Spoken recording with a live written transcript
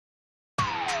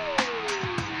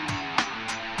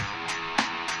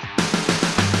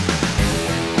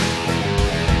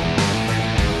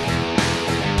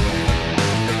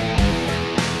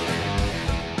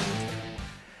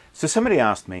So somebody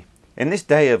asked me, in this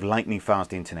day of lightning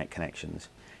fast internet connections,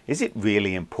 is it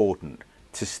really important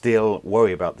to still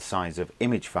worry about the size of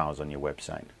image files on your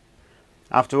website?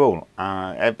 After all,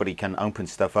 everybody can open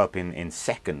stuff up in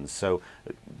seconds, so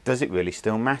does it really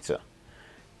still matter?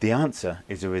 The answer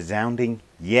is a resounding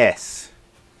yes.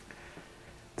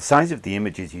 The size of the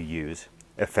images you use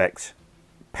affects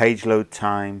page load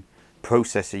time,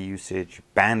 processor usage,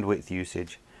 bandwidth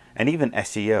usage, and even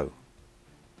SEO.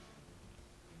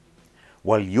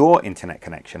 While your internet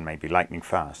connection may be lightning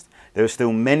fast, there are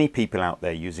still many people out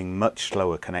there using much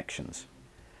slower connections.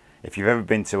 If you've ever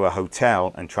been to a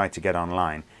hotel and tried to get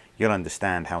online, you'll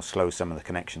understand how slow some of the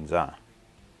connections are.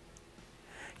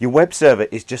 Your web server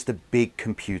is just a big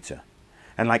computer,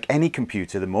 and like any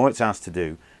computer, the more it's asked to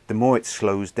do, the more it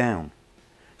slows down.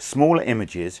 Smaller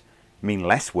images mean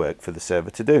less work for the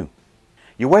server to do.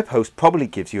 Your web host probably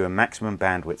gives you a maximum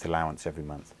bandwidth allowance every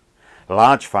month.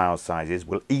 Large file sizes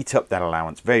will eat up that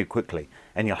allowance very quickly,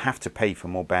 and you'll have to pay for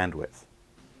more bandwidth.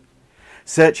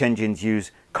 Search engines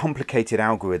use complicated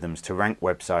algorithms to rank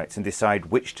websites and decide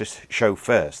which to show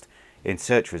first in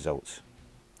search results.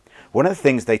 One of the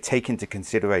things they take into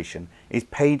consideration is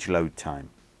page load time.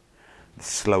 The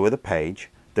slower the page,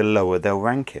 the lower they'll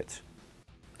rank it.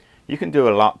 You can do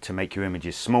a lot to make your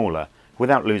images smaller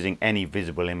without losing any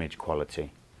visible image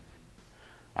quality.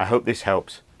 I hope this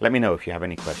helps. Let me know if you have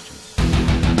any questions.